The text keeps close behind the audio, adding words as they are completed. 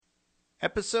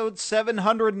Episode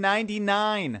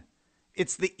 799.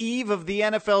 It's the eve of the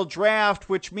NFL Draft,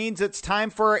 which means it's time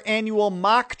for our annual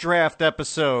mock draft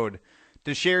episode.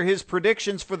 To share his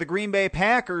predictions for the Green Bay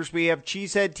Packers, we have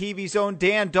Cheesehead TV's own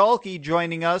Dan Dalkey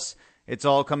joining us. It's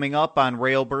all coming up on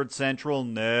Railbird Central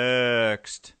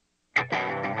next.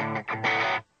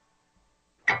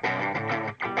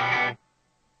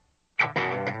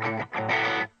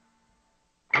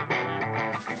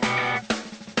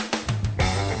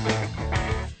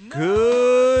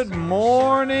 Good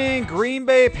morning, Green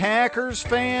Bay Packers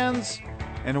fans,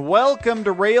 and welcome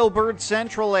to Railbird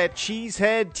Central at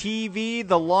Cheesehead TV,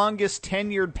 the longest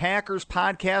tenured Packers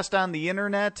podcast on the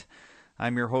internet.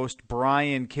 I'm your host,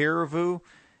 Brian Carriveau,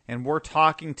 and we're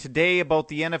talking today about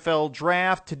the NFL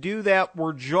Draft. To do that,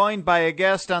 we're joined by a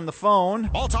guest on the phone.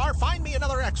 Baltar, find me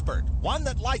another expert, one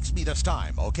that likes me this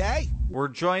time, okay? We're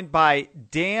joined by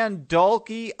Dan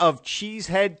Dalkey of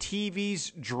Cheesehead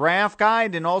TV's Draft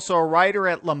Guide and also a writer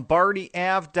at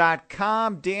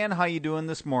LombardiAv.com. Dan, how you doing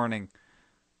this morning?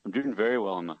 I'm doing very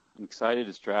well. I'm excited.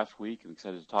 It's draft week. I'm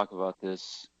excited to talk about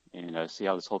this and see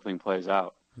how this whole thing plays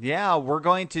out. Yeah, we're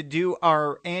going to do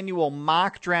our annual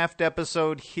mock draft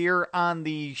episode here on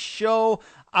the show.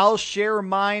 I'll share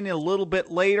mine a little bit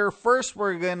later. First,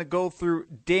 we're going to go through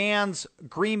Dan's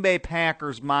Green Bay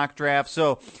Packers mock draft.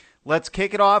 So let's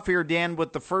kick it off here, Dan,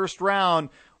 with the first round.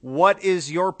 What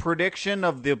is your prediction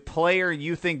of the player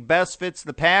you think best fits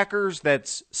the Packers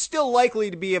that's still likely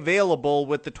to be available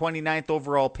with the 29th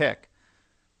overall pick?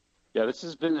 Yeah, this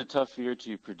has been a tough year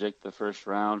to predict the first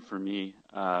round for me.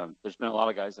 There's been a lot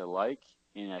of guys I like,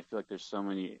 and I feel like there's so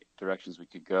many directions we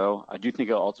could go. I do think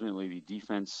it'll ultimately be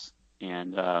defense,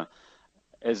 and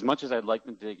as much as I'd like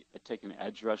them to take an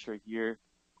edge rusher here,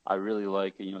 I really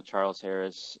like Charles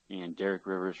Harris and Derek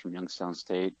Rivers from Youngstown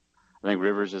State. I think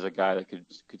Rivers is a guy that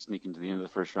could sneak into the end of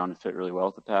the first round and fit really well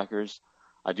with the Packers.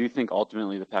 I do think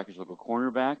ultimately the Packers will go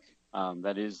cornerback.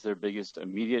 That is their biggest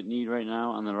immediate need right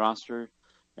now on the roster.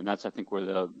 And that's, I think, where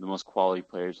the most quality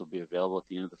players will be available at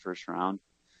the end of the first round.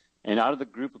 And out of the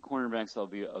group of cornerbacks that will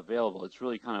be available, it's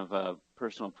really kind of a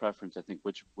personal preference, I think,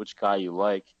 which guy you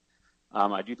like.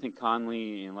 I do think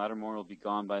Conley and Lattimore will be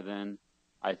gone by then.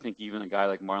 I think even a guy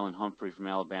like Marlon Humphrey from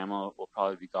Alabama will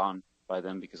probably be gone by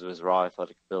then because of his raw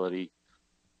athletic ability.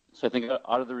 So I think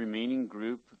out of the remaining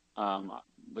group,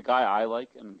 the guy I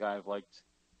like and the guy I've liked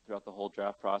throughout the whole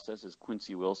draft process is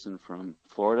Quincy Wilson from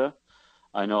Florida.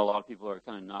 I know a lot of people are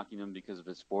kind of knocking him because of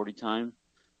his 40 time,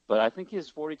 but I think his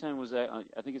 40 time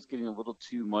I think it's getting a little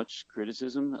too much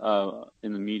criticism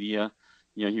in the media.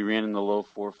 He ran in the low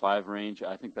 4.5 range.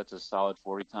 I think that's a solid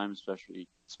 40 time,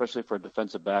 especially for a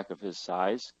defensive back of his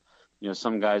size.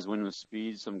 Some guys win with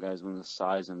speed, some guys win with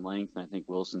size and length, and I think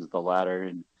Wilson's the latter.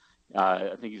 And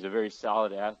I think he's a very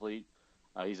solid athlete.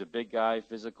 He's a big guy,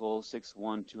 physical,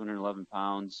 6'1", 211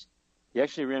 pounds. He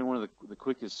actually ran one of the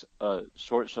quickest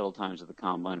short shuttle times at the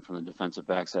combine from the defensive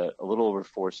backs at a little over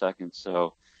 4 seconds.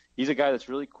 So he's a guy that's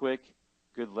really quick,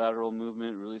 good lateral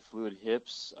movement, really fluid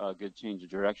hips, good change of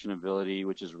direction ability,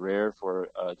 which is rare for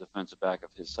a defensive back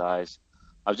of his size.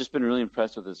 I've just been really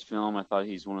impressed with his film. I thought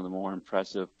he's one of the more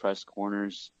impressive press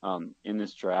corners in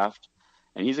this draft.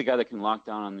 And he's a guy that can lock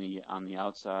down on the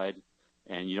outside,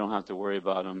 and you don't have to worry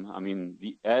about him. I mean,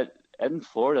 Ed in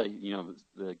Florida,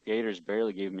 the Gators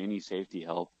barely gave him any safety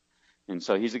help. And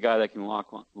so he's a guy that can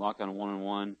lock on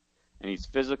one-on-one, and he's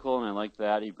physical, and I like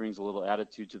that. He brings a little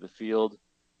attitude to the field,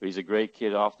 but he's a great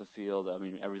kid off the field. I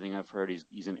mean, everything I've heard,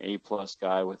 he's an A-plus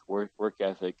guy with work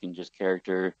ethic and just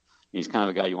character. He's kind of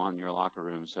a guy you want in your locker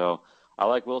room. So I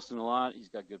like Wilson a lot. He's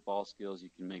got good ball skills. He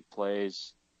can make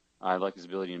plays. I like his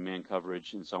ability in man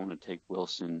coverage, and so I'm going to take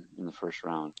Wilson in the first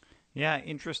round. Yeah,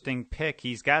 interesting pick.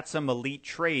 He's got some elite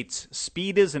traits.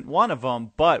 Speed isn't one of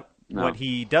them, but what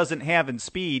he doesn't have in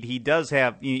speed, he does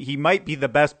have. He might be the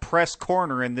best press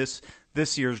corner in this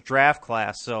year's draft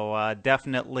class. So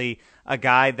definitely a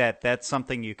guy that's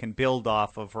something you can build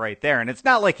off of right there. And it's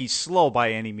not like he's slow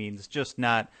by any means, just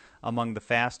not among the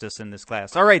fastest in this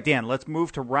class. All right, Dan, let's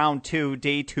move to round 2,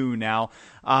 day 2 now.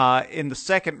 In the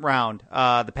second round,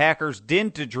 the Packers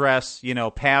didn't address,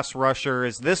 pass rusher.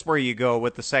 Is this where you go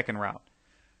with the second round?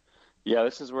 Yeah,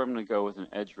 this is where I'm going to go with an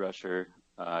edge rusher.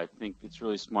 I think it's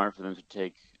really smart for them to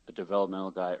take a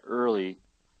developmental guy early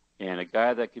and a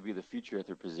guy that could be the future at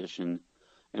their position.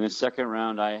 In the second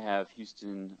round, I have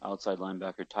Houston outside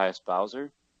linebacker Tyus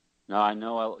Bowser. Now, I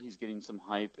know he's getting some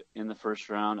hype in the first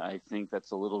round. I think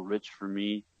that's a little rich for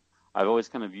me. I've always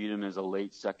kind of viewed him as a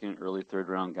late second, early third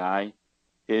round guy.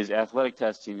 His athletic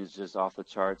testing is just off the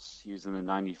charts. He's in the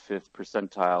 95th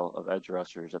percentile of edge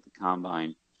rushers at the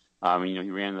combine. He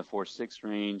ran in the 4.6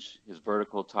 range. His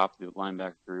vertical topped the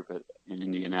linebacker group in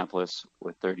Indianapolis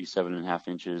with 37.5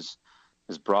 inches.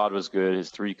 His broad was good.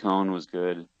 His 3-cone was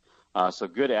good. So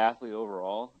good athlete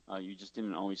overall. You just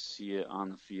didn't always see it on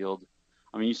the field.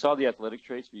 You saw the athletic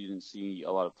traits, but you didn't see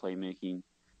a lot of playmaking.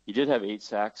 He did have 8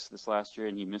 sacks this last year,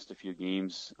 and he missed a few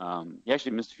games. He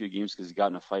actually missed a few games because he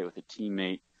got in a fight with a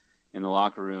teammate in the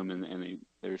locker room, and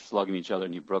they were slugging each other,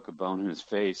 and he broke a bone in his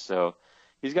face. So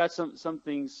he's got some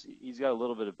things. He's got a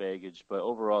little bit of baggage, but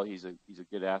overall, he's a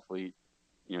good athlete.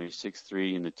 He's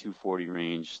 6'3" in the 240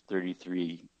 range,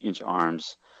 33-inch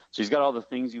arms. So he's got all the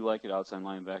things you like at outside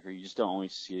linebacker. You just don't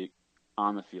always see it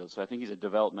on the field. So I think he's a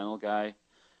developmental guy.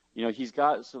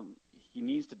 He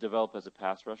needs to develop as a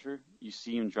pass rusher. You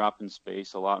see him drop in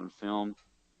space a lot in film.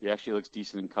 He actually looks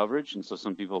decent in coverage, and so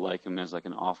some people like him as like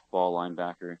an off-ball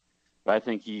linebacker. But I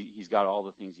think he's got all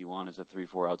the things you want as a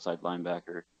 3-4 outside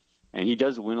linebacker. And he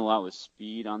does win a lot with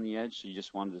speed on the edge, so you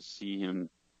just wanted to see him.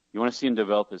 You want to see him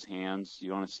develop his hands.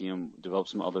 You want to see him develop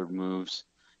some other moves.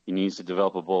 He needs to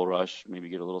develop a bull rush, maybe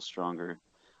get a little stronger.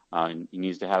 And he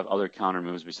needs to have other counter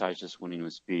moves besides just winning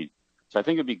with speed. So I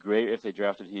think it'd be great if they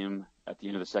drafted him at the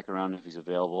end of the second round if he's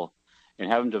available, and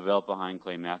have him develop behind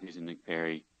Clay Matthews and Nick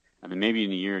Perry. And then maybe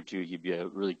in a year or two he'd be a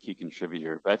really key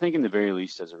contributor. But I think in the very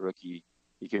least as a rookie,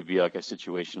 he could be like a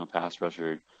situational pass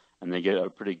rusher, and they get a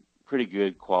pretty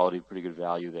good quality, pretty good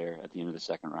value there at the end of the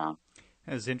second round.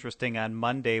 It was interesting. On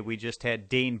Monday, we just had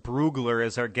Dane Brugler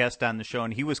as our guest on the show,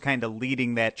 and he was kind of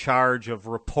leading that charge of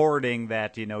reporting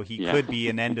that, he could be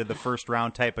an end of the first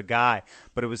round type of guy.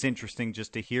 But it was interesting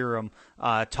just to hear him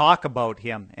talk about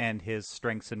him and his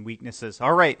strengths and weaknesses.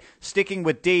 All right, sticking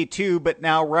with day 2, but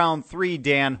now round 3,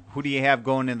 Dan, who do you have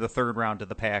going in the third round of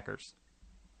the Packers?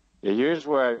 Yeah, here's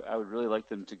where I would really like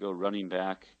them to go running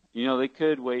back. They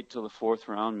could wait till the 4th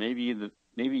round, maybe even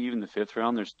the 5th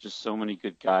round. There's just so many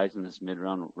good guys in this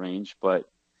mid-round range. But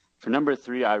for number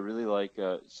 3, I really like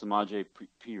Samaje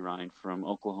Perine from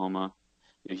Oklahoma.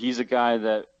 He's a guy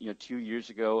that 2 years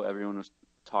ago everyone was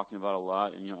talking about a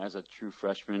lot. And as a true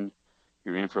freshman, he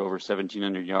ran for over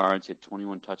 1,700 yards, he had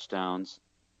 21 touchdowns.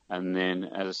 And then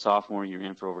as a sophomore, he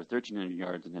ran for over 1,300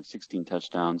 yards and had 16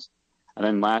 touchdowns. And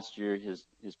then last year,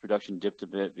 his production dipped a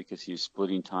bit because he was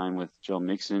splitting time with Joe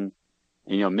Mixon.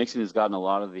 And, Mixon has gotten a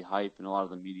lot of the hype and a lot of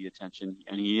the media attention,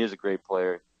 and he is a great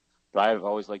player. But I've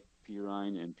always liked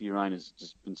Perine, and Perine has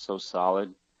just been so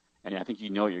solid. And I think you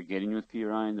know what you're getting with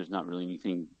Perine. There's not really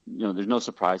anything, there's no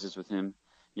surprises with him.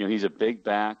 He's a big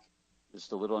back,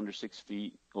 just a little under 6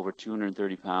 feet, over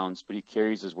 230 pounds, but he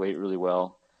carries his weight really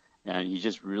well. And he's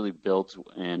just really built,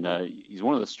 and he's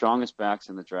one of the strongest backs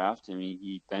in the draft.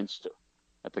 He benched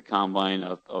at the combine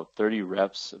of 30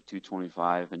 reps of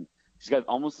 225, and he's got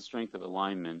almost the strength of a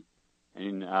lineman.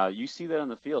 And you see that on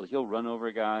the field. He'll run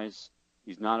over guys.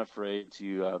 He's not afraid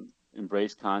to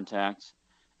embrace contact.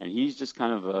 And he's just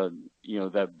kind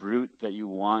of that brute that you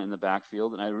want in the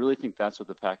backfield. And I really think that's what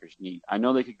the Packers need. I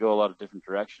know they could go a lot of different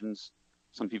directions.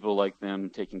 Some people like them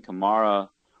taking Kamara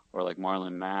or like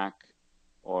Marlon Mack,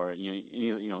 or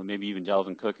maybe even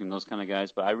Dalvin Cook and those kind of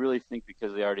guys. But I really think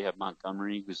because they already have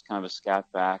Montgomery, who's kind of a scat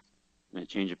back and a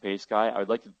change of pace guy, I'd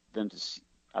like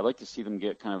to see them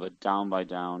get kind of a down by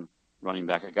down running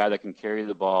back, a guy that can carry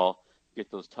the ball,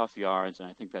 get those tough yards, and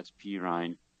I think that's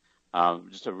Perine.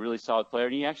 Just a really solid player,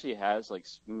 and he actually has like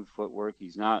smooth footwork.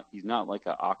 He's not like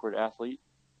an awkward athlete,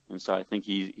 and so I think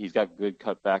he's got good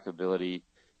cutback ability.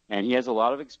 And he has a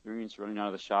lot of experience running out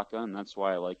of the shotgun, and that's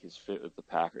why I like his fit with the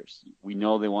Packers. We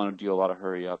know they want to do a lot of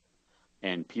hurry up,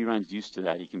 and Perine's used to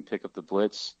that. He can pick up the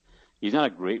blitz. He's not a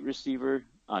great receiver.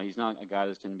 He's not a guy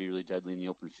that's going to be really deadly in the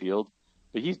open field,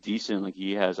 but he's decent. Like,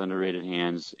 he has underrated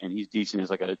hands, and he's decent as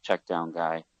like a check down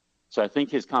guy. So I think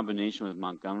his combination with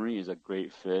Montgomery is a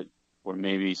great fit, or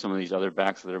maybe some of these other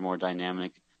backs that are more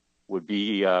dynamic would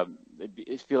be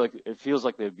it feels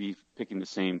like they'd be picking the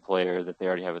same player that they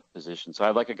already have at the position. So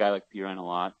I like a guy like Perine a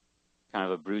lot, kind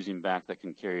of a bruising back that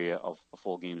can carry a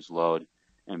full game's load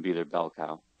and be their bell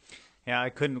cow. Yeah,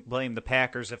 I couldn't blame the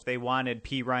Packers if they wanted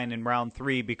Perine in round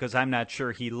 3, because I'm not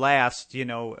sure he lasts,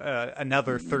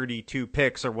 another 32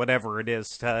 picks or whatever it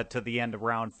is to the end of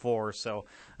round 4. So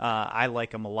I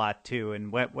like him a lot too.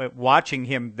 And watching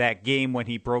him that game when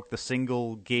he broke the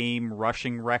single game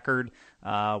rushing record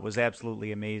was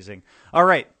absolutely amazing. All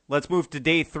right, let's move to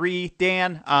day 3,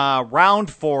 Dan. Round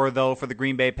 4, though, for the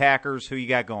Green Bay Packers. Who you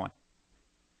got going?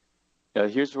 Yeah,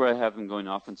 here's where I have them going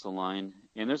offensive line.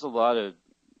 And there's a lot of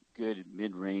good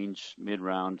mid-range,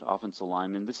 mid-round offensive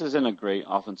linemen. This isn't a great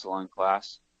offensive line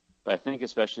class, but I think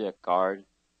especially at guard,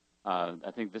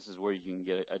 I think this is where you can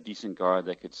get a decent guard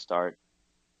that could start.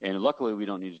 And luckily, we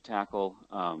don't need to tackle.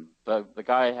 But the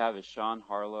guy I have is Sean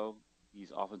Harlow.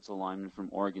 He's offensive lineman from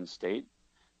Oregon State.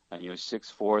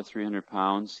 6'4", 300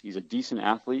 pounds. He's a decent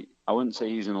athlete. I wouldn't say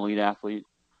he's an elite athlete.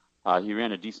 He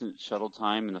ran a decent shuttle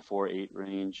time in the 4.8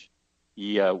 range.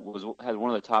 He had one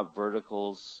of the top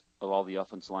verticals of all the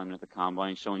offensive linemen at the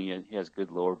combine, showing he has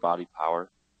good lower body power.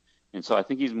 And so I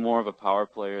think he's more of a power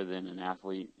player than an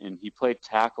athlete. And he played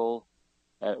tackle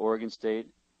at Oregon State,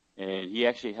 and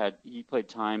he played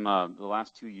time the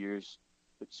last 2 years,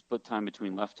 split time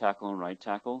between left tackle and right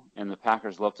tackle. And the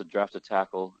Packers love to draft a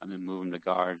tackle and then move him to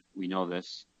guard. We know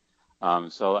this.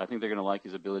 So I think they're going to like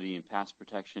his ability in pass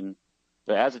protection.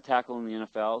 But as a tackle in the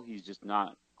NFL, he's just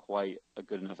not quite a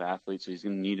good enough athlete, so he's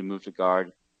going to need to move to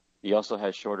guard. He also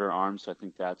has shorter arms, so I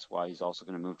think that's why he's also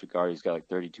going to move to guard. He's got like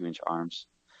 32-inch arms.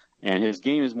 And his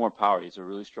game is more power. He's a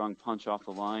really strong punch off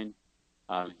the line.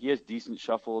 He has decent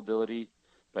shuffle ability,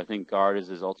 but I think guard is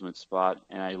his ultimate spot.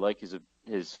 And I like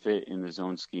his fit in the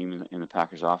zone scheme in the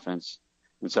Packers offense.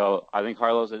 And so I think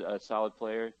Harlow's a solid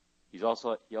player. He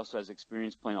also has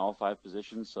experience playing all 5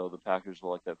 positions, so the Packers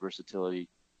will like that versatility.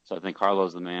 So I think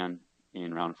Harlow's the man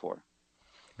in round 4.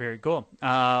 Very cool.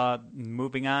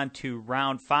 Moving on to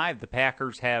round 5, the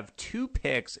Packers have 2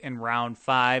 picks in round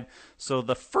 5. So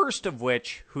the first of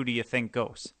which, who do you think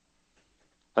goes?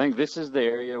 I think this is the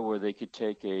area where they could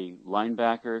take a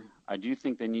linebacker. I do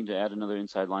think they need to add another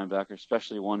inside linebacker,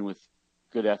 especially one with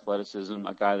good athleticism,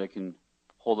 a guy that can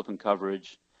hold up in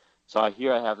coverage. So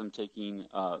here I have them taking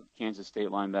Kansas State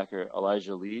linebacker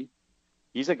Elijah Lee.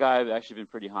 He's a guy I've actually been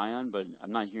pretty high on, but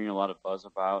I'm not hearing a lot of buzz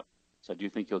about. So I do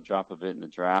think he'll drop a bit in the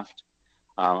draft.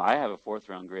 I have a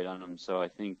 4th-round grade on him, so I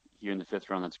think here in the 5th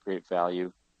round, that's great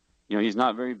value. He's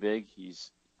not very big,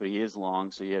 but he is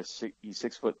long. So he's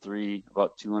 6'3",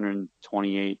 about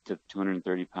 228 to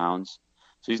 230 pounds.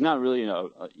 So he's not really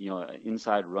an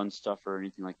inside run stuffer or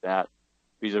anything like that.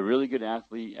 But he's a really good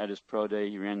athlete. At his pro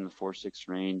day, he ran in the 4.6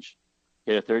 range.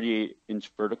 He had a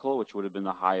 38-inch vertical, which would have been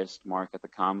the highest mark at the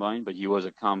combine, but he was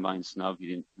a combine snub.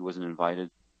 He wasn't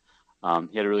invited.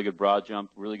 He had a really good broad jump,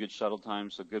 really good shuttle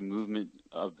time, so good movement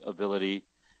ability.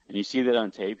 And you see that on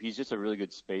tape. He's just a really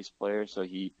good space player, so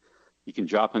he can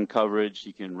drop in coverage.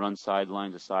 He can run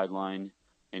sideline to sideline.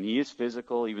 And he is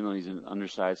physical, even though he's an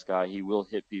undersized guy. He will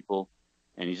hit people,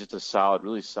 and he's just a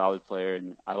really solid player.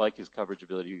 And I like his coverage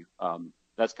ability.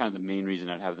 That's kind of the main reason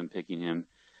I'd have them picking him.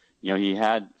 He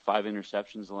had 5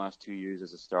 interceptions the last 2 years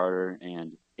as a starter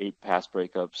and 8 pass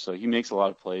breakups, so he makes a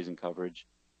lot of plays in coverage.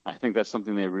 I think that's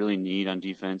something they really need on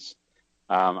defense.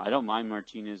 I don't mind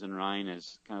Martinez and Ryan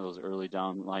as kind of those early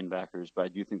down linebackers, but I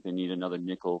do think they need another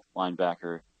nickel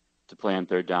linebacker to play on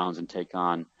 3rd downs and take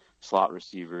on slot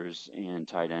receivers and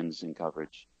tight ends in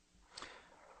coverage.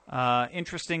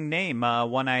 Interesting name,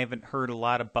 one I haven't heard a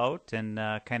lot about, and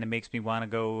kind of makes me want to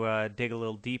go dig a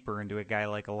little deeper into a guy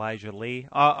like Elijah Lee.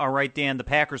 All right, Dan, the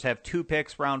Packers have 2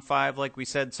 picks, round 5, like we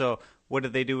said, so what do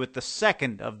they do with the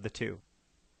second of the 2?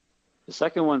 The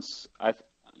second one's,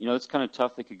 it's kind of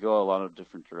tough. They could go a lot of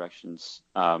different directions.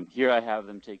 Here I have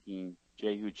them taking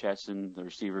Jehu Chesson, the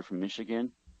receiver from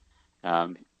Michigan.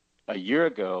 A year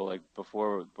ago, like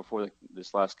before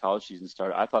this last college season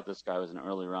started, I thought this guy was an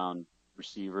early round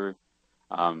receiver.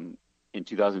 In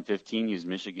 2015, he was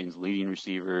Michigan's leading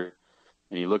receiver,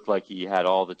 and he looked like he had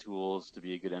all the tools to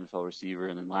be a good NFL receiver.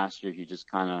 And then last year, he just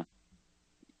kind of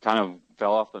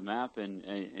fell off the map, and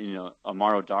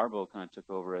Amaro Darboh kind of took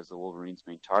over as the Wolverines'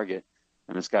 main target,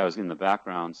 and this guy was in the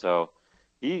background. So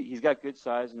he's got good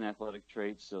size and athletic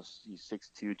traits. So he's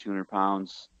 6'2", 200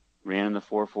 pounds, ran in the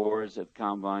 4.4s at the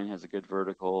combine, has a good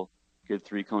vertical, good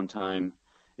 3-cone time.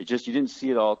 You didn't see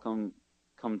it all come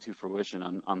to fruition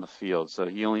on the field. So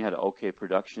he only had okay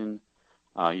production.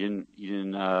 He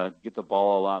didn't get the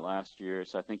ball a lot last year,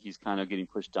 so I think he's kind of getting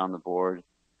pushed down the board.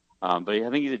 But I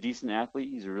think he's a decent athlete.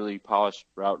 He's a really polished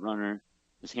route runner.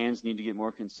 His hands need to get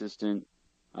more consistent.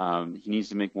 He needs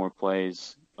to make more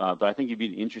plays. But I think he'd be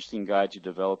an interesting guy to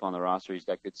develop on the roster. He's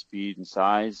got good speed and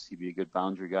size. He'd be a good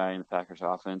boundary guy in the Packers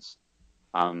offense.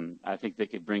 I think they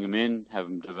could bring him in, have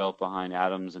him develop behind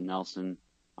Adams and Nelson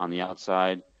on the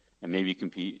outside, and maybe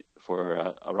compete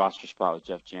for a roster spot with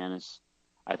Jeff Janis.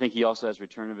 I think he also has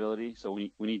return ability. So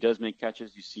when he does make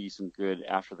catches, you see some good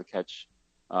after-the-catch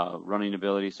running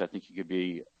ability. So I think he could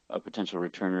be a potential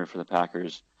returner for the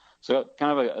Packers. So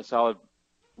kind of a solid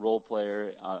role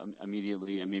player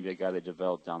immediately, and maybe a guy they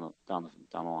develop down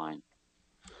the line.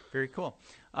 Very cool.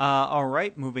 All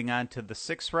right, moving on to the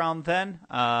 6th round then.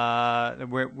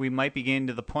 Where we might be getting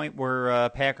to the point where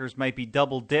Packers might be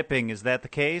double dipping. Is that the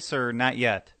case or not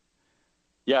yet?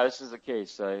 Yeah, this is the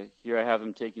case. Here I have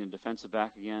him taking a defensive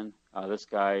back again. This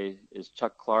guy is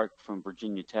Chuck Clark from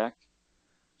Virginia Tech.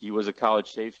 He was a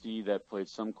college safety that played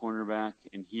some cornerback,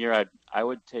 and here I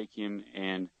would take him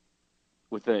and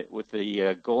with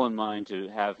the goal in mind to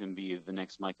have him be the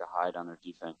next Micah Hyde on their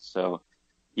defense. So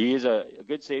he is a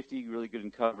good safety, really good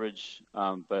in coverage,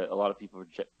 but a lot of people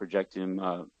project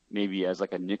him maybe as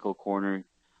like a nickel corner.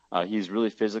 He's really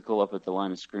physical up at the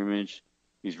line of scrimmage.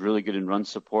 He's really good in run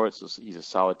support, so he's a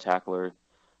solid tackler.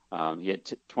 He had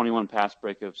 21 pass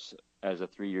breakups as a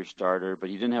 3-year starter, but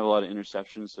he didn't have a lot of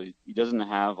interceptions, so he doesn't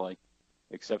have like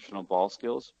exceptional ball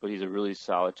skills, but he's a really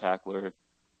solid tackler.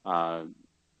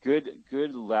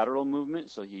 Good lateral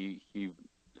movement, so he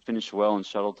finished well in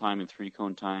shuttle time and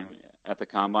 3-cone time at the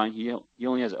combine. He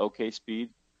only has okay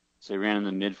speed, so he ran in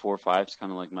the mid 4.5s,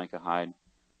 kind of like Micah Hyde.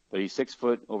 But he's 6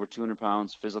 foot, over 200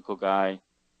 pounds, physical guy.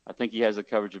 I think he has the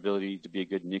coverage ability to be a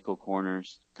good nickel corner,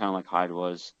 kind of like Hyde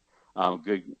was.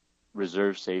 Good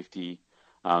reserve safety.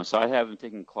 So I have him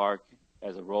taking Clark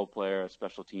as a role player, a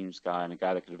special teams guy, and a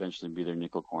guy that could eventually be their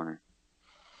nickel corner.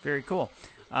 Very cool.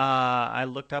 I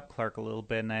looked up Clark a little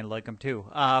bit, and I like him too.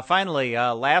 Finally,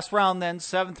 last round then,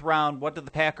 7th round, what did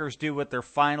the Packers do with their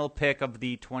final pick of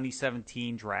the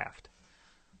 2017 draft?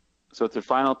 So with their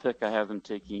final pick, I have them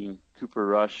taking Cooper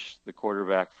Rush, the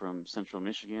quarterback from Central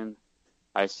Michigan.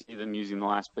 I see them using the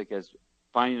last pick as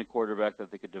finding a quarterback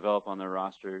that they could develop on their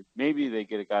roster. Maybe they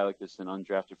get a guy like this in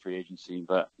undrafted free agency,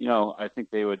 but I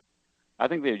think they would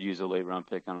use a late round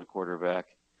pick on a quarterback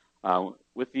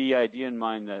with the idea in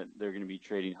mind that they're going to be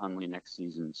trading Hundley next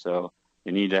season. So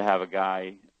they need to have a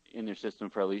guy in their system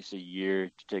for at least a year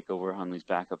to take over Hundley's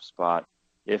backup spot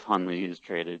if Hundley is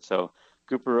traded. So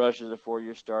Cooper Rush is a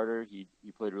 4-year starter. He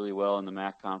played really well in the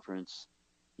MAC conference.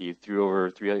 He threw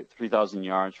over 3,000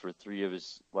 yards for 3 of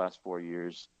his last 4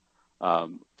 years.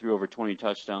 Threw over 20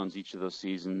 touchdowns each of those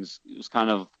seasons. It was kind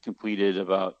of completed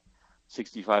about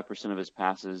 65% of his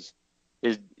passes.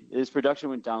 His production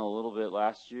went down a little bit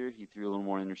last year. He threw a little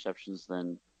more interceptions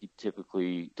than he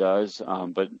typically does,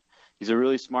 but he's a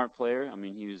really smart player. I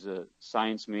mean, he was a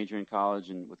science major in college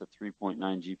and with a 3.9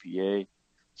 GPA.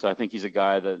 So I think he's a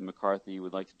guy that McCarthy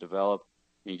would like to develop.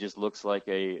 He just looks like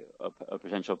a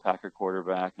potential Packer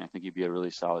quarterback, and I think he'd be a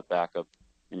really solid backup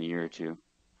in a year or two.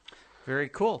 Very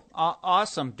cool.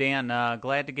 Awesome, Dan.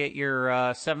 Glad to get your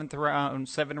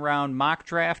 7th round mock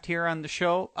draft here on the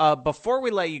show. Before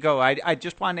we let you go, I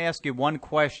just want to ask you one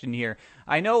question here.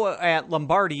 I know at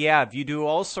Lombardi Ave you do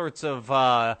all sorts of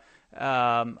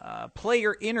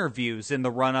player interviews in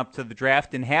the run-up to the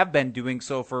draft and have been doing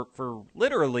so for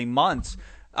literally months.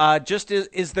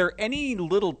 Is there any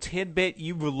little tidbit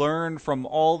you've learned from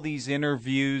all these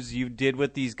interviews you did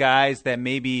with these guys that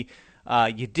maybe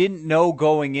you didn't know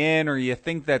going in, or you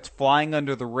think that's flying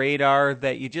under the radar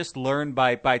that you just learned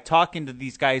by talking to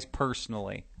these guys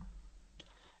personally?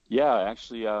 Yeah,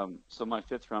 actually, so my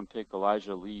 5th-round pick,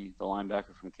 Elijah Lee, the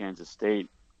linebacker from Kansas State,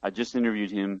 I just interviewed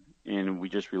him, and we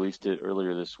just released it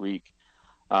earlier this week.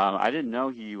 I didn't know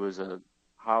he was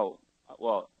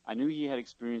I knew he had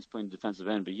experience playing defensive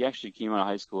end, but he actually came out of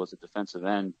high school as a defensive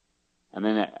end. And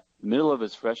then at the middle of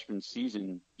his freshman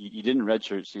season, he didn't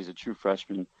redshirt, so he's a true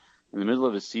freshman. In the middle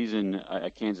of his season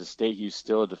at Kansas State, he was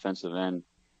still a defensive end.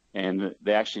 And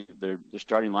their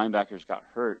starting linebackers got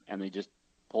hurt, and they just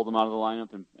pulled him out of the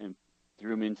lineup and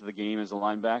threw him into the game as a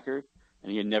linebacker.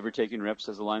 And he had never taken reps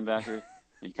as a linebacker.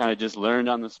 He kind of just learned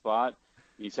on the spot.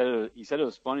 He said it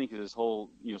was funny because his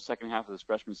whole second half of his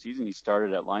freshman season he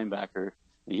started at linebacker,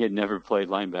 and he had never played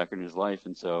linebacker in his life,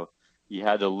 and so he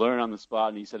had to learn on the spot.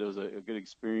 And he said it was a good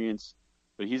experience.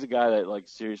 But he's a guy that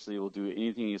seriously will do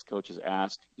anything his coaches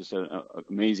ask. Just an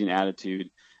amazing attitude,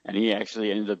 and he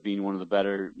actually ended up being one of the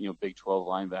better Big 12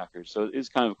 linebackers. So it's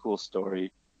kind of a cool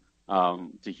story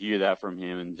to hear that from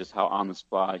him, and just how on the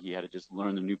spot he had to just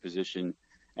learn the new position.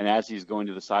 And as he's going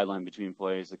to the sideline between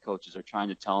plays, the coaches are trying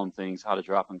to tell him things, how to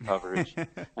drop in coverage,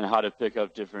 and how to pick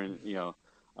up different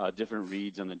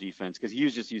reads on the defense, because he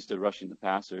was just used to rushing the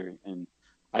passer. And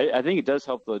I think it does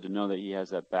help, though, to know that he has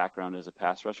that background as a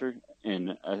pass rusher,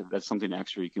 and that's something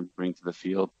extra he can bring to the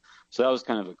field. So that was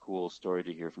kind of a cool story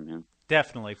to hear from him.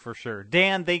 Definitely, for sure.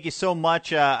 Dan, thank you so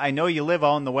much. I know you live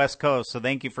on the West Coast, so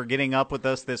thank you for getting up with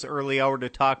us this early hour to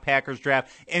talk Packers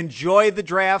draft. Enjoy the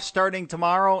draft starting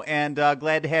tomorrow, and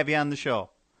glad to have you on the show.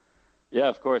 Yeah,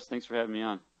 of course. Thanks for having me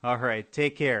on. All right,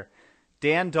 take care.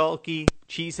 Dan Dahlke,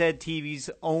 Cheesehead TV's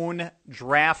own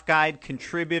draft guide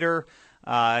contributor.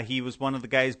 He was one of the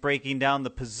guys breaking down the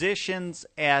positions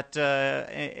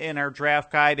in our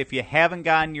draft guide. If you haven't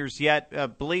gotten yours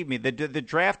yet, believe me, the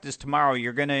draft is tomorrow.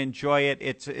 You're going to enjoy it.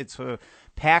 It's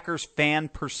Packers fan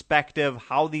perspective,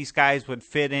 how these guys would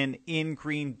fit in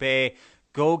Green Bay.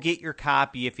 Go get your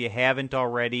copy if you haven't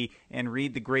already and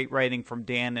read the great writing from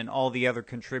Dan and all the other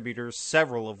contributors,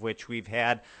 several of which we've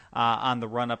had on the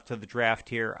run-up to the draft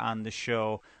here on the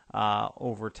show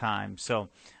over time. So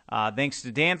thanks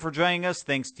to Dan for joining us.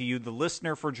 Thanks to you, the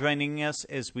listener, for joining us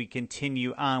as we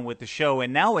continue on with the show.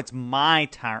 And now it's my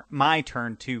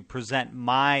turn to present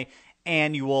my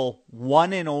annual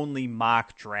one and only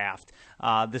mock draft.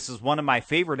 This is one of my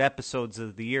favorite episodes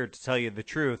of the year, to tell you the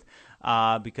truth.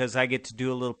 Because I get to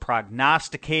do a little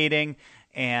prognosticating,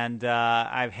 and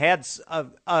I've had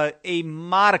a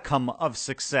modicum of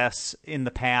success in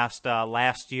the past.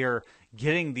 Last year,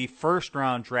 getting the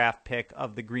first-round draft pick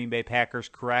of the Green Bay Packers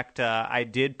correct. I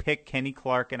did pick Kenny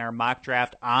Clark in our mock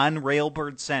draft on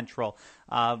Railbird Central.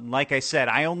 Like I said,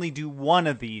 I only do one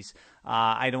of these.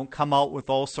 I don't come out with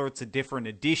all sorts of different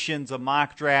editions of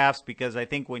mock drafts, because I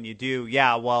think when you do,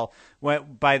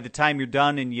 by the time you're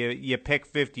done and you pick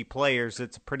 50 players,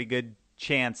 it's a pretty good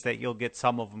chance that you'll get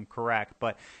some of them correct.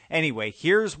 But anyway,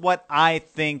 here's what I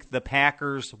think the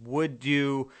Packers would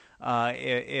do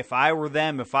if I were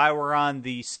them, if I were on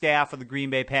the staff of the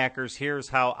Green Bay Packers. Here's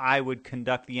how I would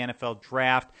conduct the NFL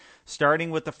draft. Starting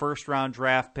with the first-round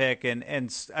draft pick, and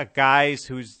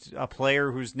a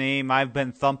player whose name I've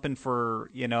been thumping for,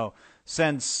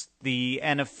 since the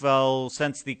NFL,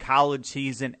 since the college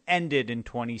season ended in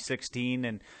 2016,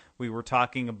 and we were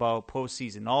talking about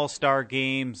postseason All-Star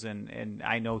games, and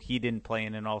I know he didn't play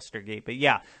in an All-Star game,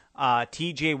 but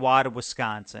T.J. Watt of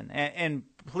Wisconsin, and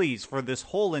please, for this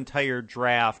whole entire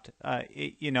draft,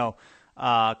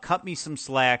 cut me some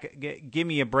slack. Give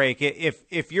me a break.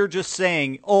 If you're just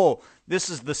saying, oh, this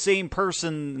is the same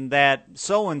person that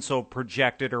so-and-so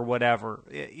projected or whatever,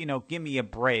 give me a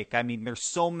break. I mean, there's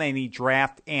so many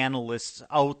draft analysts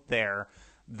out there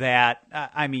that,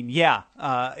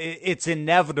 it's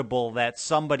inevitable that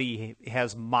somebody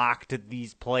has mocked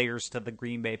these players to the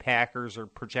Green Bay Packers or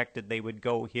projected they would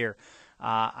go here.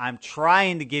 I'm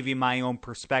trying to give you my own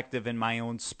perspective and my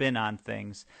own spin on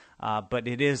things. But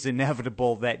it is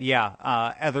inevitable that,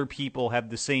 other people have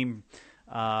the same,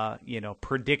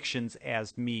 predictions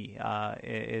as me.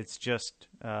 It's just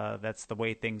that's the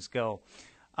way things go.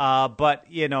 But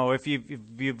if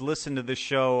you've listened to the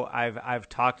show, I've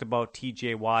talked about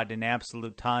T.J. Watt an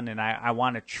absolute ton, and I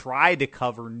want to try to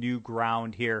cover new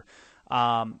ground here.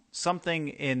 Something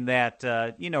in that,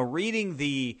 reading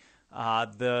the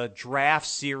draft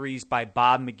series by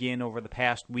Bob McGinn over the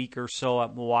past week or so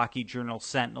at Milwaukee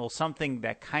Journal-Sentinel, something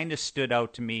that kind of stood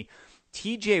out to me.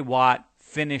 T.J. Watt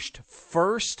finished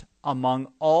first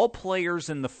among all players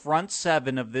in the front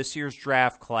seven of this year's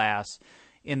draft class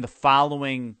in the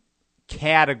following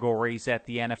categories at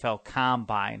the NFL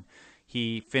Combine.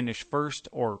 He finished first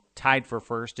or tied for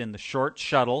first in the short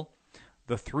shuttle,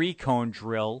 the three-cone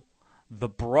drill, the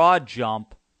broad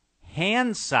jump,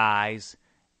 hand size,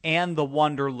 and the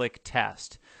Wonderlic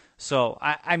test. So,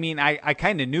 I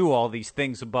kind of knew all these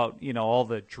things about, all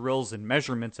the drills and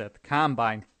measurements at the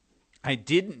Combine. I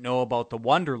didn't know about the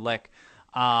Wonderlic.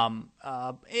 And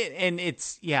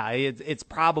it's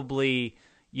probably,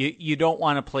 you don't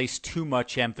want to place too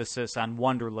much emphasis on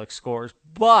Wonderlic scores.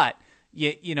 But,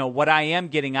 what I am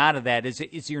getting out of that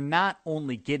is you're not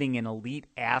only getting an elite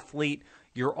athlete,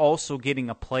 you're also getting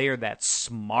a player that's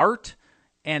smart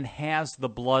and has the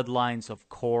bloodlines, of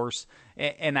course.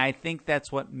 And I think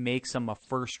that's what makes him a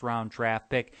first-round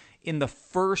draft pick. In the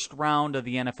first round of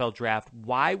the NFL draft,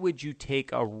 why would you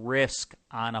take a risk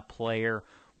on a player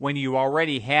when you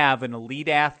already have an elite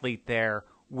athlete there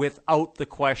without the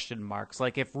question marks?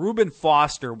 Like if Reuben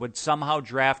Foster would somehow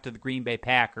draft to the Green Bay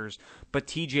Packers, but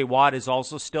T.J. Watt is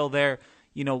also still there,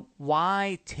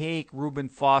 why take Reuben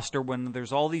Foster when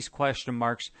there's all these question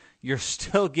marks? You're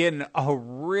still getting a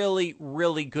really,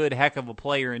 really good heck of a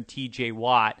player in T.J.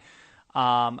 Watt.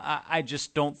 I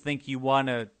just don't think you want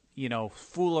to,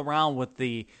 fool around with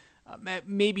the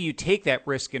maybe you take that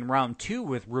risk in round 2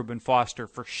 with Reuben Foster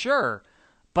for sure,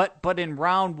 but in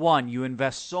round 1 you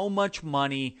invest so much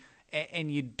money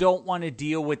and you don't want to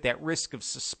deal with that risk of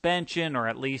suspension, or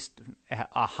at least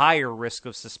a higher risk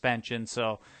of suspension.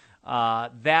 So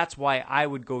that's why I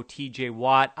would go T.J.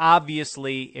 Watt.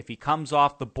 Obviously, if he comes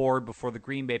off the board before the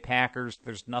Green Bay Packers,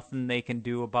 there's nothing they can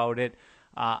do about it.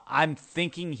 I'm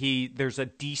thinking there's a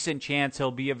decent chance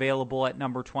he'll be available at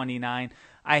number 29.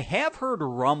 I have heard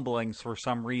rumblings for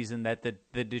some reason that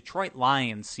the Detroit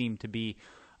Lions seem to be,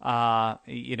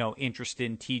 interested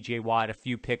in T.J. Watt a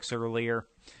few picks earlier.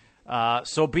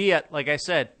 So be it. Like I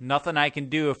said, nothing I can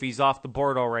do if he's off the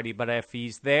board already. But if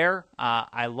he's there,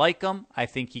 I like him. I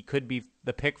think he could be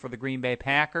the pick for the Green Bay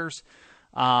Packers.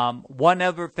 One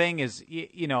other thing is,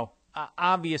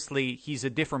 obviously he's a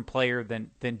different player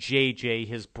than JJ,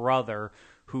 his brother,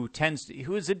 who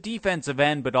is a defensive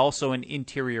end but also an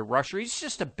interior rusher. He's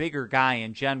just a bigger guy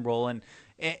in general,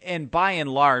 and by and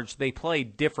large they play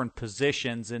different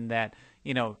positions in that,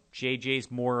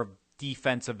 JJ's more of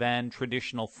defensive end,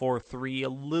 traditional 4-3 a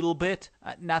little bit.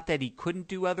 Not that he couldn't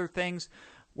do other things,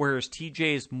 whereas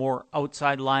TJ is more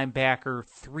outside linebacker,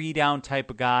 3-down type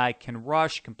of guy, can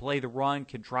rush, can play the run,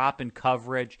 can drop in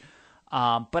coverage.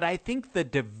 But I think the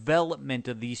development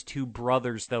of these two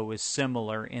brothers, though, is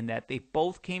similar in that they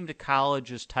both came to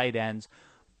college as tight ends,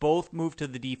 both moved to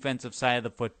the defensive side of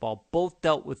the football, both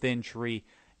dealt with injury,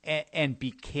 and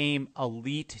became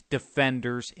elite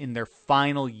defenders in their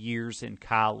final years in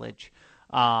college.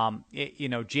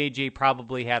 JJ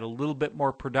probably had a little bit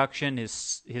more production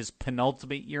his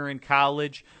penultimate year in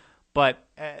college, but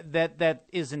that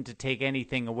isn't to take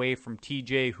anything away from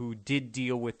TJ, who did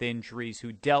deal with injuries,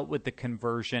 who dealt with the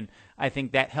conversion. I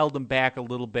think that held him back a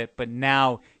little bit, but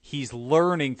now he's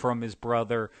learning from his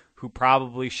brother, who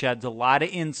probably sheds a lot of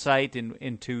insight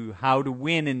into how to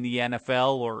win in the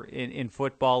NFL or in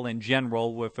football in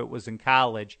general, if it was in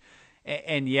college.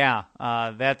 And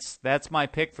that's my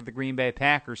pick for the Green Bay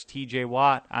Packers, TJ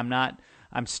Watt.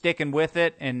 I'm sticking with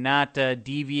it and not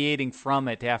deviating from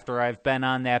it after I've been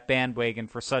on that bandwagon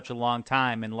for such a long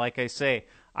time. And like I say,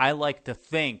 I like to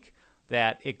think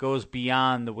that it goes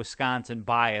beyond the Wisconsin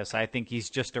bias. I think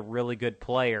he's just a really good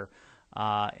player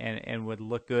and would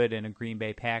look good in a Green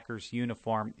Bay Packers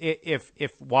uniform. If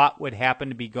Watt would happen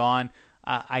to be gone,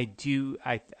 I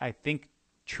think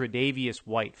Tre'Davious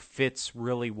White fits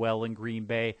really well in Green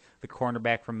Bay, the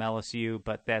cornerback from LSU,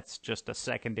 but that's just a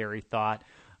secondary thought.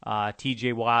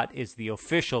 TJ Watt is the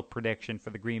official prediction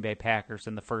for the Green Bay Packers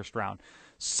in the first round.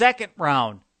 Second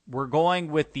round, we're going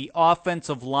with the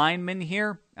offensive lineman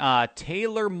here,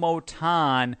 Taylor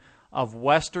Moton of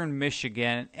Western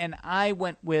Michigan, and I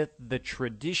went with the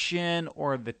tradition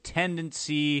or the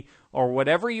tendency or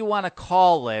whatever you want to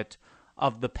call it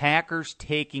of the Packers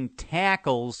taking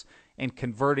tackles and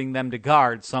converting them to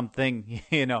guards, something,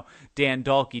 Dan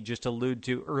Dahlke just alluded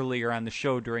to earlier on the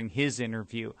show during his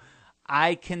interview.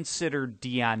 I consider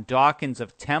Deion Dawkins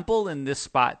of Temple in this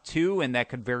spot too, and that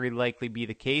could very likely be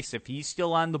the case if he's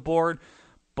still on the board.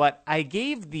 But I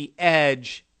gave the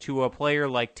edge to a player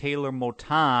like Taylor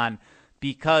Moton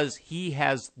because he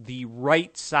has the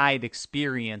right side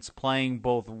experience playing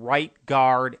both right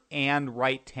guard and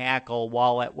right tackle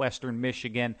while at Western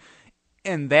Michigan.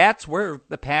 And that's where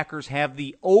the Packers have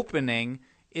the opening,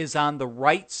 is on the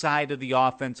right side of the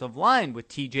offensive line with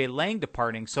TJ Lang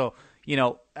departing. So,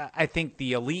 I think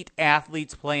the elite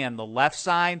athletes play on the left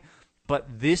side, but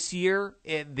this year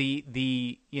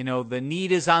the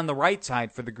need is on the right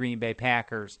side for the Green Bay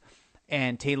Packers.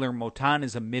 And Taylor Moton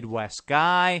is a Midwest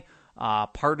guy,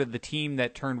 part of the team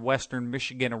that turned Western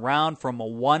Michigan around from a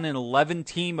 1-11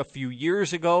 team a few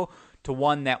years ago to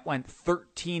one that went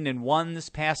 13-1 this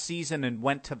past season and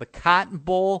went to the Cotton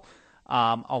Bowl.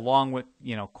 Along with,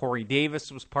 Corey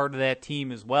Davis was part of that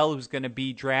team as well, who's going to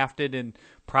be drafted in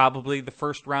probably the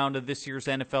first round of this year's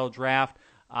NFL draft.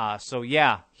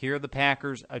 Here the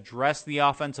Packers address the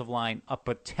offensive line, a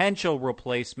potential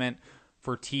replacement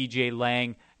for TJ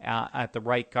Lang at the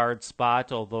right guard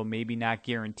spot, although maybe not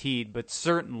guaranteed, but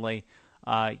certainly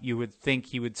you would think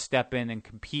he would step in and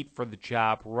compete for the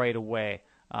job right away.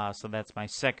 So that's my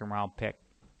second round pick.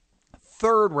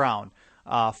 Third round.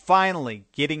 Finally,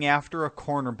 getting after a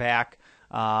cornerback.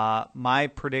 My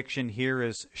prediction here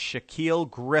is Shaquille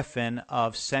Griffin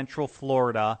of Central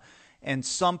Florida. And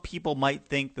some people might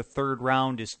think the third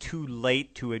round is too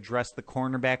late to address the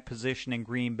cornerback position in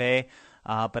Green Bay.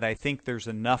 But I think there's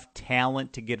enough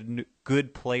talent to get a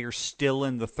good player still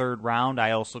in the third round.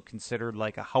 I also considered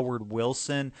like a Howard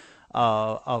Wilson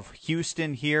of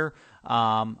Houston here.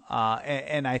 And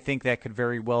I think that could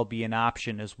very well be an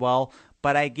option as well.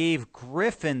 But I gave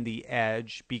Griffin the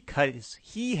edge because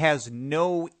he has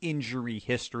no injury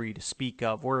history to speak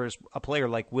of, whereas a player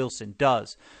like Wilson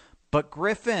does. But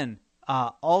Griffin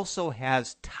also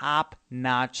has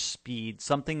top-notch speed,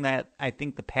 something that I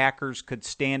think the Packers could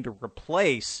stand to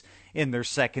replace in their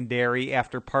secondary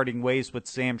after parting ways with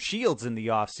Sam Shields in the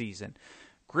offseason.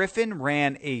 Griffin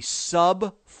ran a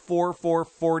sub-4.4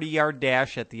 40-yard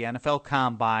dash at the NFL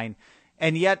Combine,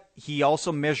 and yet he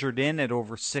also measured in at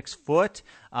over 6 foot,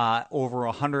 over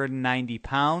 190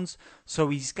 pounds. So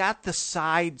he's got the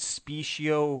size-speed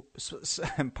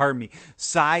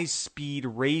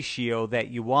ratio that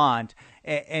you want.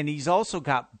 And he's also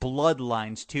got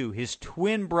bloodlines, too. His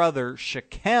twin brother,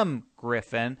 Shaquem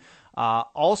Griffin,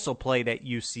 also played at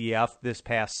UCF this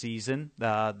past season.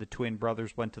 The twin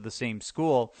brothers went to the same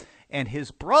school, and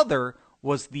his brother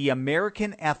was the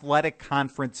American Athletic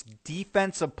Conference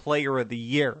Defensive Player of the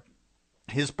Year.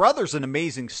 His brother's an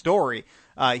amazing story.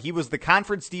 He was the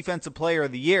Conference Defensive Player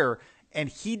of the Year, and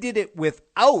he did it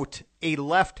without a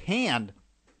left hand,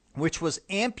 which was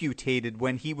amputated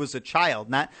when he was a child.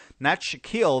 Not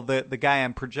Shaquille, the guy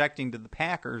I'm projecting to the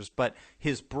Packers, but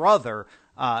his brother.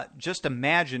 Just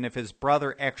imagine if his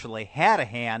brother actually had a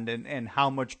hand and how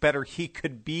much better he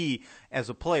could be as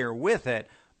a player with it.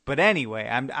 But anyway,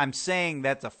 I'm saying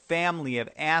that's a family of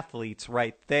athletes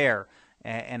right there.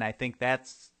 And I think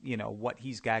that's, what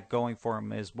he's got going for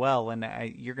him as well. And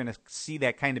you're going to see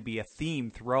that kind of be a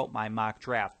theme throughout my mock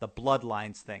draft, the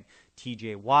bloodlines thing.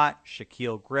 TJ Watt,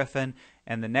 Shaquille Griffin,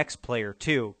 and the next player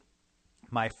too.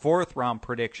 My 4th round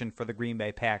prediction for the Green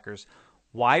Bay Packers,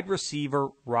 wide receiver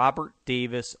Robert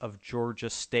Davis of Georgia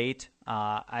State.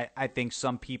 I think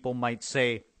some people might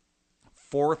say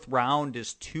 4th round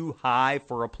is too high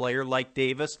for a player like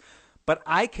Davis, but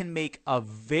I can make a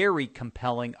very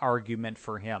compelling argument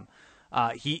for him.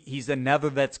 He's another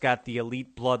that's got the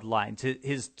elite bloodlines.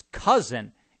 His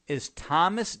cousin is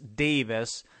Thomas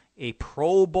Davis, a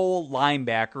Pro Bowl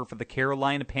linebacker for the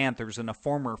Carolina Panthers and a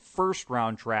former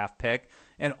first-round draft pick,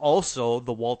 and also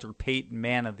the Walter Payton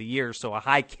Man of the Year, so a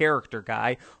high-character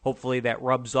guy. Hopefully that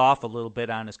rubs off a little bit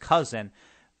on his cousin.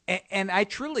 And I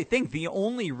truly think the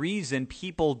only reason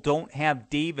people don't have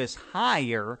Davis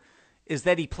higher is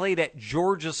that he played at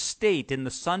Georgia State in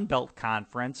the Sun Belt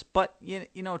Conference. But,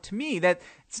 to me, that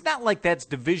it's not like that's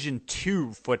Division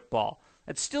II football.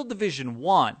 That's still Division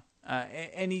I.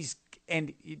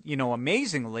 And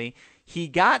amazingly, he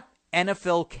got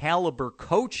NFL caliber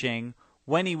coaching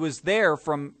when he was there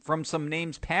from some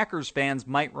names Packers fans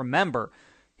might remember.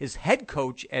 His head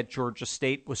coach at Georgia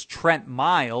State was Trent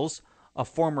Miles, a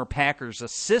former Packers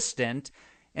assistant,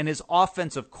 and his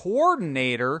offensive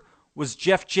coordinator was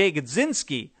Jeff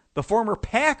Jagodzinski, the former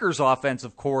Packers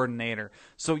offensive coordinator.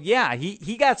 So, yeah,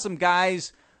 he got some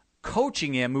guys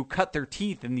coaching him who cut their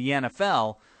teeth in the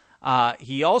NFL.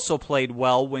 He also played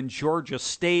well when Georgia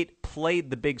State played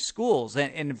the big schools.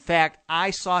 And in fact, I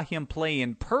saw him play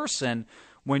in person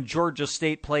when Georgia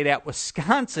State played at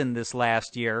Wisconsin this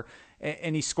last year,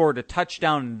 and he scored a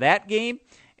touchdown in that game,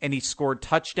 and he scored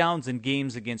touchdowns in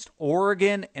games against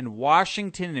Oregon and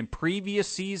Washington in previous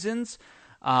seasons.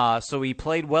 So he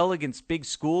played well against big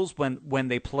schools when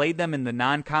they played them in the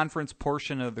non-conference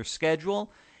portion of their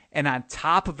schedule. And on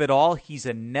top of it all, he's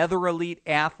another elite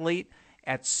athlete.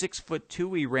 At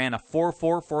 6'2", he ran a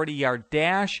 4.4 40-yard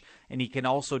dash, and he can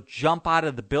also jump out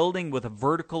of the building with a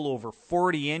vertical over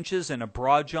 40 inches and a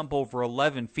broad jump over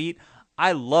 11 feet.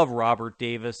 I love Robert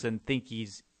Davis and think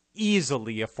he's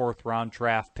easily a 4th-round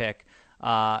draft pick.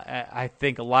 I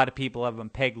think a lot of people have him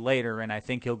pegged later, and I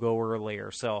think he'll go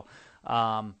earlier. So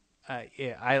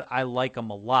I like him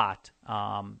a lot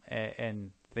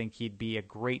and think he'd be a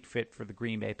great fit for the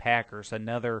Green Bay Packers.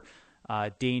 Another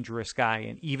dangerous guy,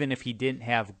 and even if he didn't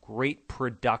have great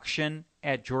production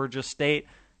at Georgia State,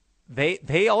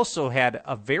 they also had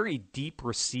a very deep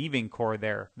receiving core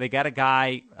there. They got a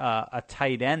guy, a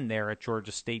tight end there at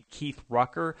Georgia State, Keith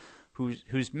Rucker,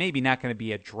 who's maybe not going to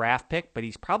be a draft pick, but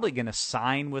he's probably going to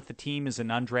sign with the team as an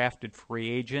undrafted free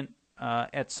agent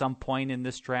at some point in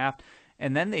this draft.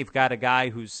 And then they've got a guy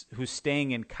who's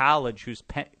staying in college, who's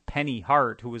Penny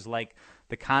Hart, who was like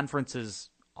the conference's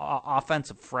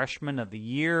offensive freshman of the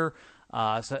year.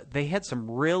 So they had some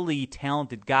really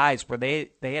talented guys where they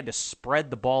had to spread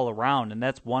the ball around, and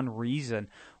that's one reason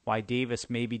why Davis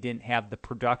maybe didn't have the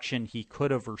production he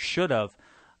could have or should have.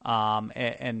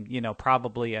 And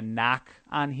probably a knock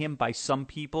on him by some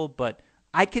people, but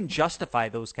I can justify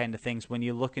those kind of things when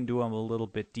you look into him a little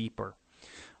bit deeper.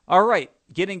 All right,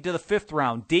 getting to the 5th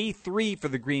round, day 3 for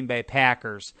the Green Bay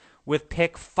Packers. With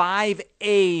pick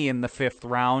 5A in the 5th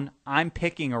round, I'm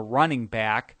picking a running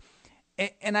back.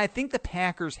 And I think the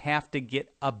Packers have to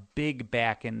get a big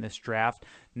back in this draft.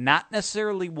 Not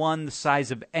necessarily one the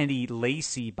size of Eddie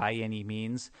Lacy by any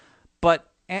means. But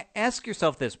ask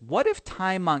yourself this. What if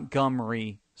Ty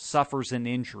Montgomery suffers an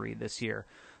injury this year?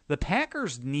 The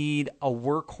Packers need a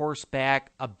workhorse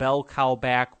back, a bell cow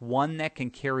back, one that can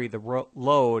carry the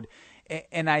load.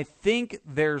 And I think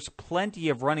there's plenty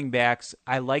of running backs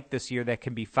I like this year that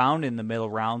can be found in the middle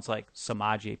rounds, like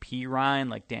Samaje Perine,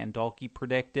 like Dan Dalkey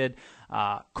predicted,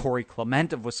 Corey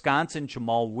Clement of Wisconsin,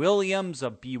 Jamal Williams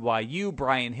of BYU,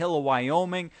 Brian Hill of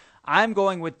Wyoming. I'm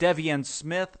going with Devian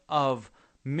Smith of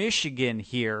Michigan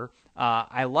here.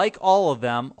 I like all of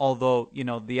them, although,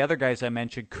 the other guys I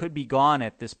mentioned could be gone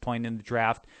at this point in the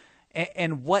draft.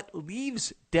 And what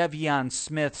leaves De'Veon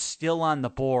Smith still on the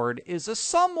board is a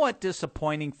somewhat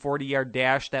disappointing 40-yard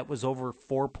dash that was over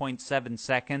 4.7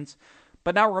 seconds.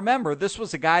 But now remember, this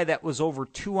was a guy that was over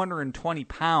 220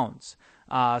 pounds.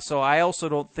 So I also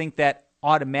don't think that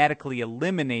automatically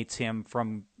eliminates him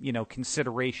from,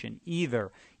 consideration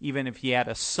either, even if he had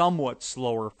a somewhat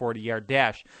slower 40-yard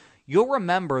dash. You'll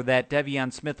remember that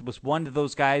De'Veon Smith was one of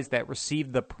those guys that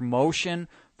received the promotion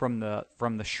from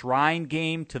the Shrine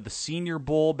Game to the Senior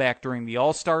Bowl back during the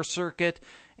All-Star circuit,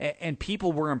 and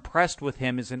people were impressed with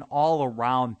him as an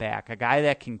all-around back, a guy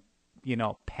that can,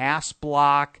 pass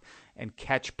block and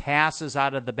catch passes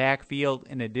out of the backfield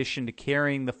in addition to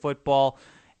carrying the football.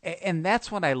 And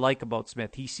that's what I like about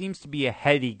Smith. He seems to be a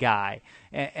heady guy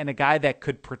and a guy that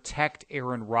could protect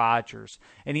Aaron Rodgers.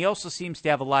 And he also seems to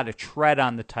have a lot of tread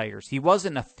on the tires. He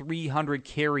wasn't a 300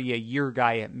 carry a year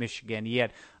guy at Michigan. He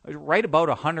had right about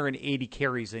 180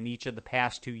 carries in each of the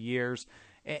past 2 years.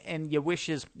 And you wish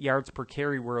his yards per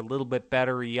carry were a little bit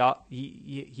better. He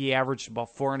averaged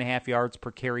about 4.5 yards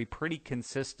per carry pretty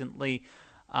consistently.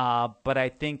 But I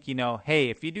think,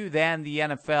 hey, if you do that in the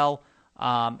NFL,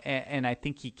 and I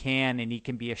think he can, and he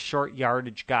can be a short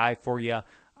yardage guy for you,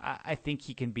 I think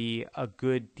he can be a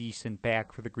good, decent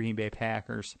back for the Green Bay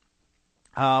Packers.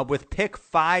 With pick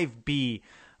 5B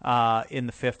in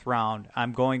the 5th round,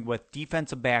 I'm going with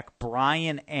defensive back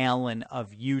Brian Allen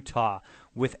of Utah.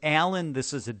 With Allen,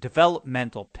 this is a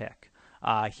developmental pick.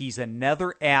 He's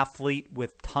another athlete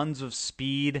with tons of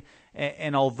speed,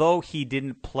 and although he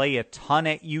didn't play a ton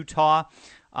at Utah,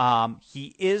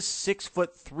 he is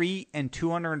 6'3" and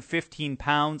 215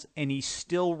 pounds, and he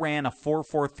still ran a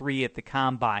 4.43 at the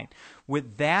combine.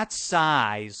 With that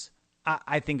size,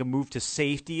 I think a move to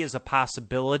safety is a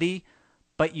possibility,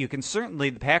 but you can certainly,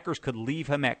 the Packers could leave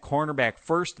him at cornerback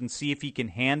first and see if he can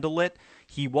handle it.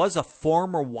 He was a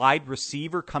former wide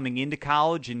receiver coming into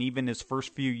college and even his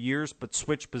first few years, but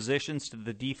switched positions to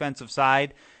the defensive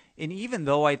side. And even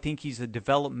though I think he's a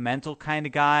developmental kind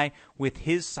of guy, with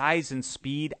his size and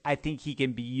speed, I think he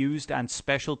can be used on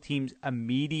special teams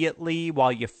immediately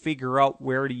while you figure out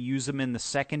where to use him in the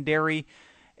secondary.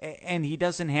 And he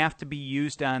doesn't have to be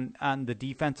used on the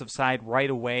defensive side right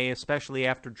away, especially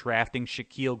after drafting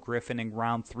Shaquille Griffin in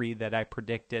round 3 that I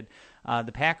predicted.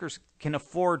 The Packers can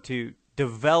afford to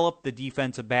develop the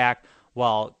defensive back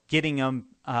while getting him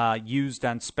used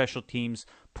on special teams,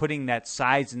 putting that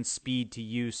size and speed to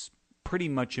use pretty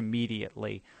much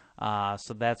immediately.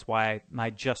 So that's why my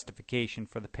justification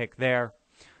for the pick there.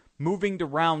 Moving to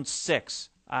round 6,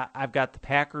 I've got the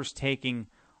Packers taking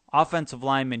offensive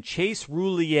lineman Chase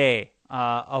Roulier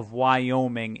of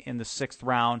Wyoming in the 6th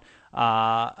round.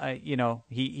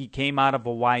 He came out of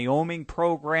a Wyoming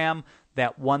program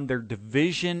that won their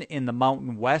division in the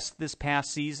Mountain West this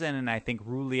past season, and I think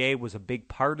Roulier was a big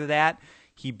part of that.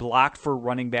 He blocked for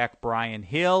running back Brian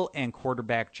Hill and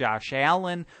quarterback Josh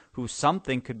Allen, who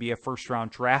something could be a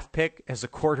first-round draft pick as a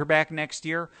quarterback next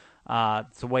year.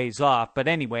 It's a ways off. But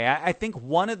anyway, I think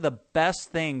one of the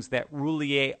best things that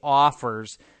Roulier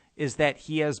offers is that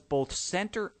he has both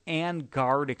center and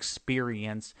guard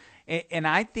experience. And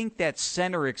I think that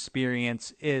center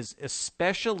experience is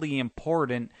especially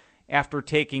important after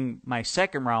taking my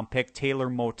 2nd-round pick, Taylor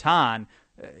Moton.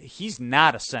 He's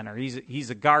not a center. He's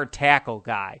a guard tackle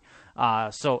guy.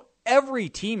 So every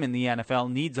team in the NFL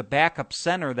needs a backup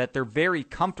center that they're very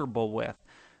comfortable with.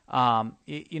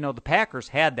 The Packers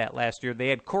had that last year. They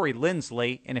had Corey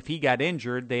Linsley, and if he got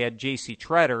injured, they had J.C.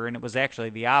 Treader, and it was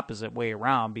actually the opposite way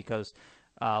around because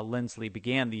Linsley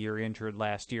began the year injured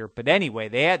last year. But anyway,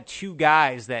 they had 2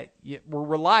 guys that were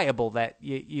reliable, that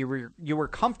you were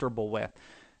comfortable with.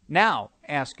 Now,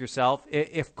 ask yourself,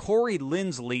 if Corey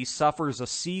Linsley suffers a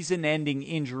season-ending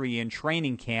injury in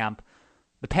training camp,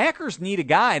 the Packers need a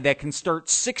guy that can start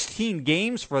 16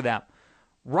 games for them.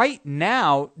 Right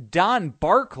now, Don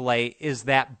Barclay is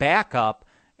that backup,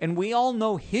 and we all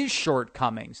know his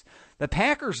shortcomings. The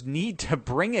Packers need to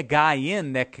bring a guy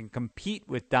in that can compete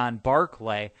with Don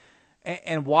Barclay.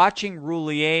 And watching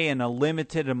Roulier and a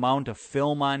limited amount of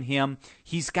film on him,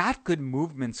 he's got good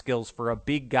movement skills for a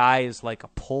big guy as like a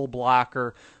pull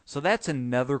blocker. So that's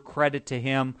another credit to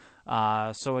him.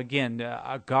 So again,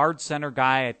 a guard center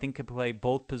guy, I think, could play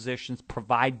both positions,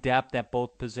 provide depth at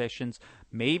both positions,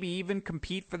 maybe even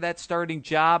compete for that starting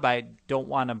job. I don't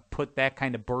want to put that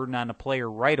kind of burden on a player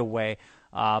right away.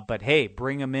 But hey,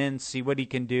 bring him in, see what he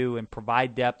can do, and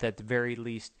provide depth at the very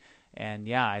least. And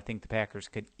yeah, I think the Packers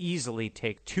could easily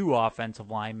take 2 offensive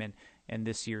linemen in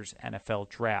this year's NFL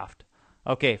draft.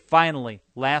 Okay, finally,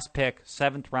 last pick,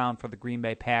 7th round for the Green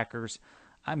Bay Packers.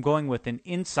 I'm going with an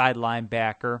inside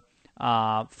linebacker.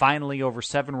 Finally, over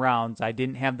 7 rounds, I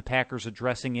didn't have the Packers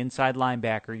addressing inside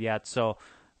linebacker yet. So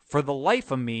for the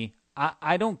life of me,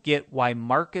 I don't get why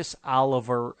Marcus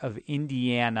Oliver of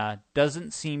Indiana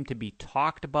doesn't seem to be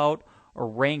talked about or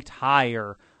ranked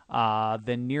higher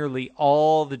than nearly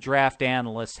all the draft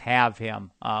analysts have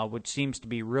him, which seems to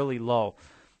be really low.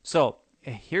 So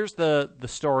here's the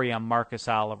story on Marcus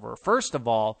Oliver. First of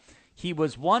all, he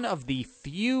was one of the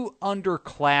few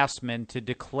underclassmen to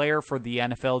declare for the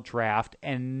NFL draft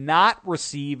and not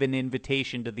receive an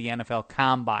invitation to the NFL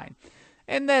Combine.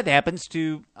 And that happens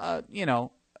to, a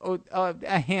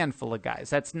handful of guys.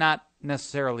 That's not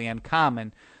necessarily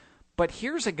uncommon. But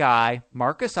here's a guy,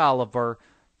 Marcus Oliver,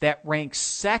 that ranks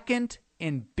second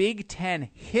in Big Ten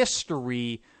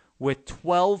history with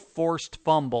 12 forced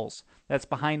fumbles. That's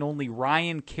behind only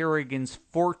Ryan Kerrigan's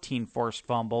 14 forced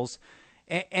fumbles.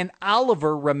 And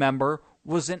Oliver, remember,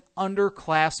 was an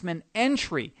underclassman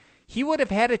entry. He would have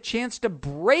had a chance to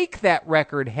break that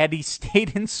record had he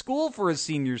stayed in school for his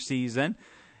senior season.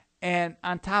 And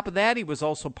on top of that, he was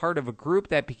also part of a group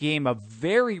that became a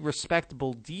very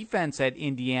respectable defense at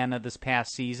Indiana this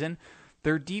past season.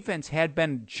 Their defense had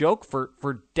been a joke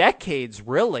for decades,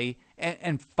 really.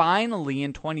 And finally,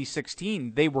 in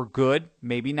 2016, they were good,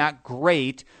 maybe not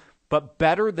great, but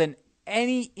better than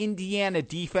any Indiana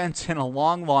defense in a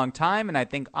long, long time. And I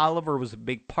think Oliver was a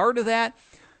big part of that.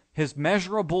 His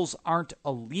measurables aren't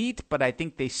elite, but I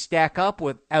think they stack up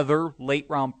with other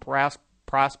late-round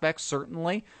prospects,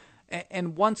 certainly.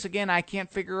 And once again, I can't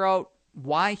figure out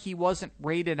why he wasn't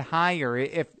rated higher.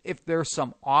 If there's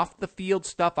some off-the-field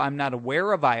stuff I'm not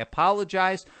aware of, I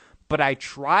apologize. But I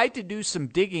tried to do some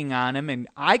digging on him, and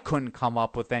I couldn't come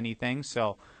up with anything.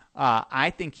 So I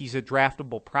think he's a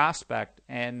draftable prospect,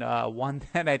 and one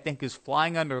that I think is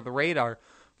flying under the radar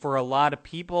for a lot of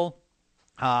people.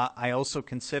 I also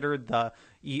considered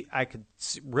I could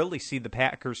really see the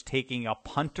Packers taking a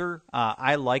punter.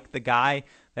 I like the guy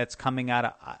that's coming out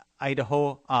of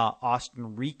Idaho,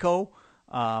 Austin Rico.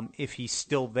 If he's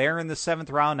still there in the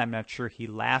 7th round, I'm not sure he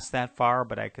lasts that far,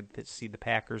 but I could see the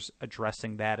Packers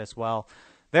addressing that as well.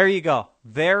 There you go.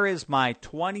 There is my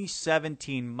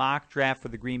 2017 mock draft for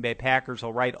the Green Bay Packers.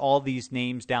 I'll write all these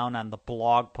names down on the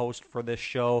blog post for this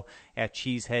show at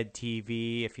Cheesehead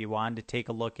TV if you wanted to take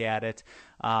a look at it.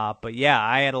 But yeah,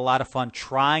 I had a lot of fun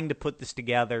trying to put this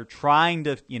together, trying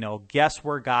to, guess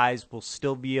where guys will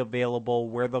still be available,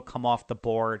 where they'll come off the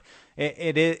board.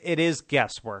 It is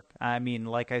guesswork. I mean,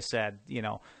 like I said,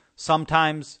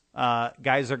 sometimes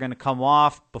guys are going to come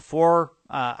off before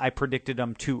I predicted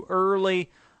them too early.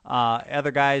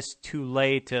 Other guys too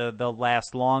late, they'll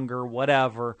last longer,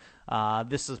 whatever.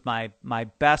 This is my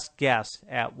best guess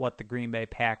at what the Green Bay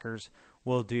Packers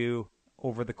will do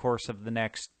over the course of the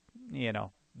next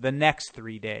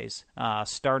 3 days.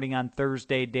 Starting on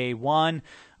Thursday, day 1,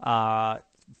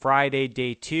 Friday,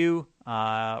 day 2,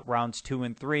 rounds 2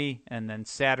 and 3, and then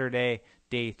Saturday,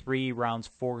 day 3, rounds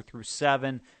 4 through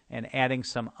 7, and adding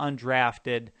some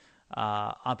undrafted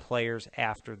players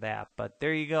after that. But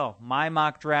there you go. My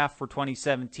mock draft for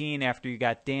 2017 after you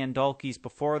got Dan Dahlke's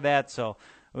before that. So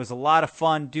it was a lot of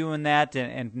fun doing that.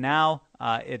 And now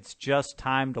it's just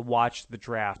time to watch the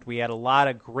draft. We had a lot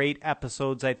of great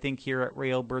episodes, I think, here at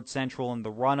Railbird Central in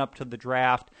the run-up to the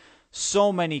draft.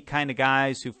 So many kind of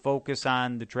guys who focus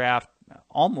on the draft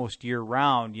almost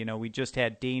year-round. We just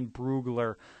had Dane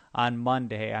Brugler on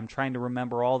Monday. I'm trying to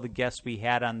remember all the guests we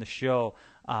had on the show.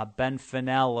 Ben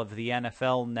Fennell of the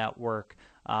NFL Network,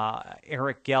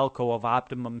 Eric Galko of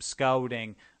Optimum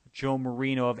Scouting, Joe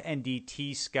Marino of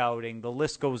NDT Scouting. The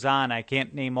list goes on. I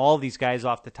can't name all these guys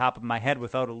off the top of my head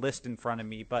without a list in front of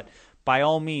me, but by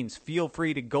all means, feel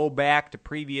free to go back to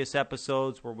previous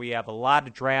episodes where we have a lot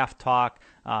of draft talk,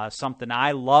 something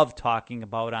I love talking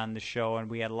about on the show, and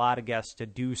we had a lot of guests to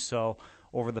do so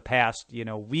over the past,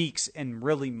 weeks and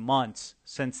really months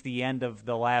since the end of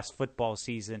the last football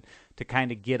season to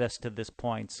kind of get us to this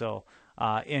point. So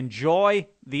enjoy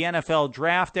the NFL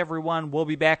draft, everyone. We'll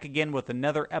be back again with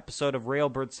another episode of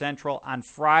Railbird Central on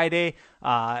Friday.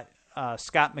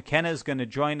 Scott McKenna is going to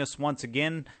join us once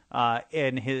again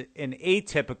in an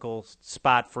atypical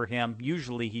spot for him.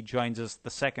 Usually he joins us the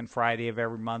second Friday of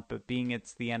every month, but being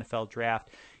it's the NFL draft,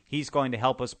 he's going to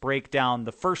help us break down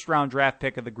the first-round draft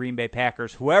pick of the Green Bay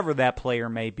Packers, whoever that player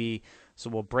may be. So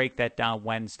we'll break that down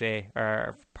Friday.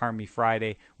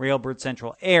 Railbird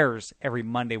Central airs every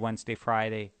Monday, Wednesday,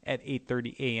 Friday at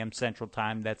 8:30 a.m. Central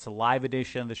Time. That's a live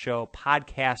edition of the show,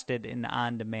 podcasted and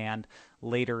on demand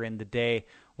later in the day.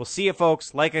 We'll see you,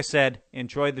 folks. Like I said,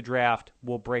 enjoy the draft.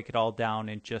 We'll break it all down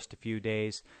in just a few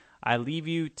days. I leave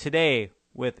you today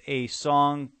with a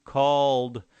song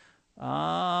called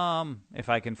If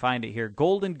I can find it here.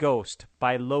 Golden Ghost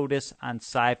by Lotus on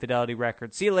Sci Fidelity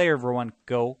Records. See you later, everyone.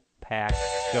 Go, Pack,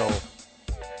 go.